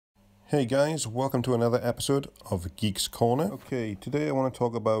Hey guys, welcome to another episode of Geeks Corner. Okay, today I want to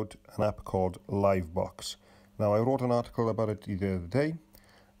talk about an app called Livebox. Now I wrote an article about it the other day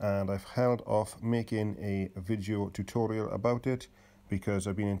and I've held off making a video tutorial about it because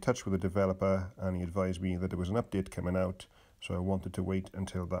I've been in touch with the developer and he advised me that there was an update coming out, so I wanted to wait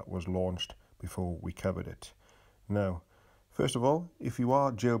until that was launched before we covered it. Now, first of all, if you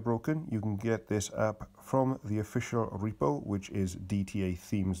are jailbroken, you can get this app from the official repo, which is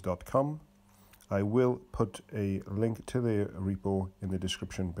dtathemes.com. I will put a link to the repo in the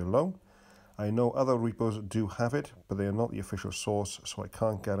description below. I know other repos do have it, but they are not the official source, so I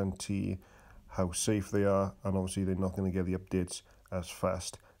can't guarantee how safe they are, and obviously they're not going to get the updates as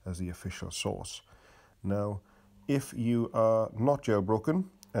fast as the official source. Now, if you are not jailbroken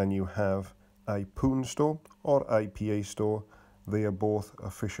and you have iPoon Store or IPA Store, they are both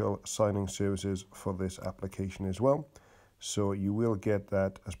official signing services for this application as well, so you will get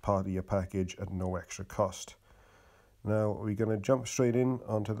that as part of your package at no extra cost. Now we're going to jump straight in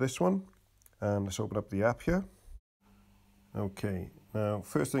onto this one, and let's open up the app here. Okay, now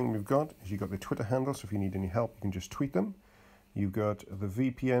first thing we've got is you've got the Twitter handle, so if you need any help you can just tweet them. You've got the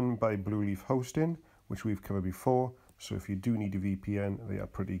VPN by Blue Leaf Hosting, which we've covered before. So if you do need a VPN, they are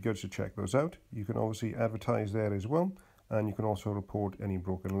pretty good, so check those out. You can obviously advertise there as well, and you can also report any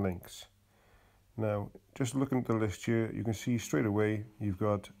broken links. Now, just looking at the list here, you can see straight away you've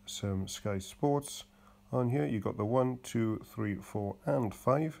got some Sky Sports on here. You've got the 1, 2, 3, 4, and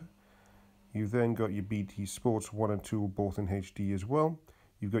 5. You've then got your BT Sports 1 and 2, both in HD as well.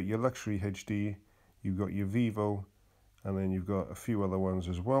 You've got your Luxury HD, you've got your Vivo, and then you've got a few other ones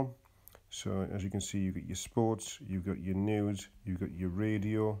as well. So as you can see, you've got your sports, you've got your news, you've got your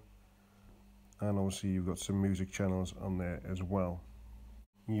radio, and obviously you've got some music channels on there as well.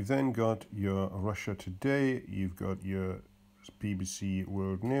 You've then got your Russia Today, you've got your BBC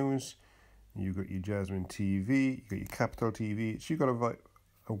World News, you've got your Jasmine TV, you've got your Capital TV, so you've got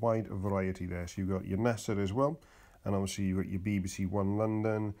a wide variety there. So you've got your NASA as well, and obviously you've got your BBC One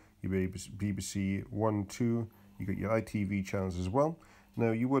London, your BBC One 2, you've got your ITV channels as well.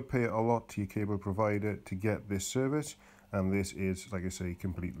 Now, you would pay a lot to your cable provider to get this service, and this is, like I say,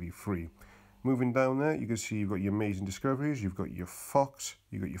 completely free. Moving down there, you can see you've got your Amazing Discoveries, you've got your Fox,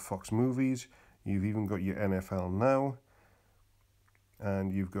 you've got your Fox Movies, you've even got your NFL Now,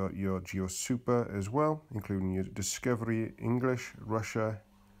 and you've got your Geo Super as well, including your Discovery English, Russia,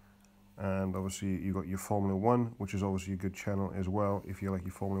 and obviously you've got your Formula One, which is obviously a good channel as well if you like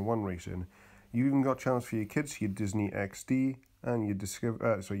your Formula One racing. You've even got channels for your kids, your Disney XD, and your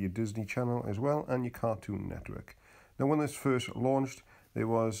your Disney Channel as well, and your Cartoon Network. Now, when this first launched, there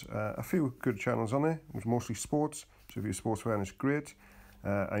was a few good channels on there. It was mostly sports, so if you're a sports fan, it's great.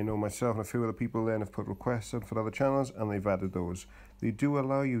 I know myself and a few other people then have put requests in for other channels, and they've added those. They do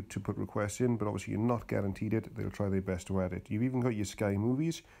allow you to put requests in, but obviously you're not guaranteed it. They'll try their best to add it. You've even got your Sky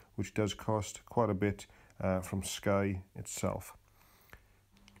Movies, which does cost quite a bit from Sky itself.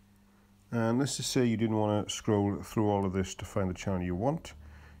 And let's just say you didn't want to scroll through all of this to find the channel you want.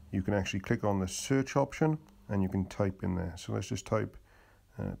 You can actually click on the search option and you can type in there. So let's just type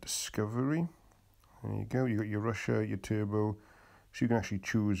Discovery. There you go. You got your Russia, your Turbo. So you can actually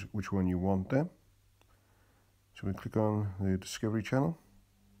choose which one you want there. So we click on the Discovery channel.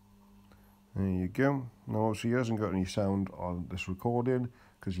 There you go. Now obviously it hasn't got any sound on this recording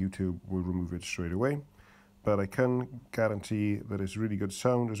because YouTube will remove it straight away. But I can guarantee that it's really good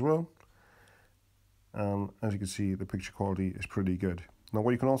sound as well. And as you can see, the picture quality is pretty good. Now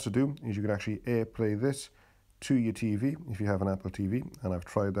what you can also do is you can actually AirPlay this to your TV if you have an Apple TV, and I've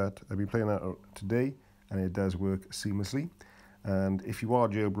tried that. I've been playing that today and it does work seamlessly. And if you are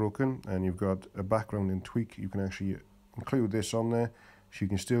jailbroken and you've got a background in Tweak, you can actually include this on there so you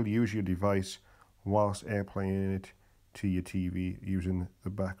can still use your device whilst AirPlaying it to your TV using the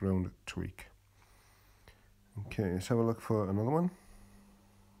background Tweak. Okay, let's have a look for another one.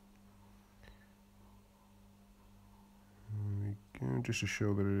 Just to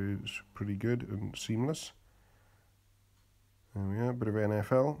show that it is pretty good and seamless. There we are, a bit of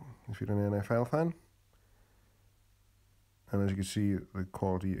NFL, if you're an NFL fan. And as you can see, the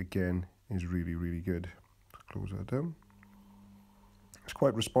quality again is really, really good. Close that down. It's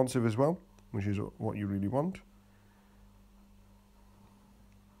quite responsive as well, which is what you really want.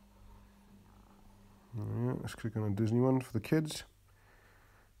 There, let's click on a Disney one for the kids.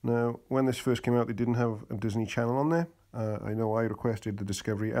 Now, when this first came out, they didn't have a Disney Channel on there. I know I requested the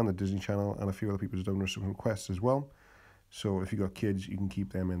Discovery and the Disney Channel, and a few other people have done some requests as well. So if you've got kids, you can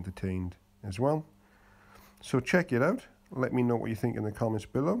keep them entertained as well. So check it out. Let me know what you think in the comments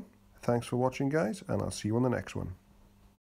below. Thanks for watching, guys, and I'll see you on the next one.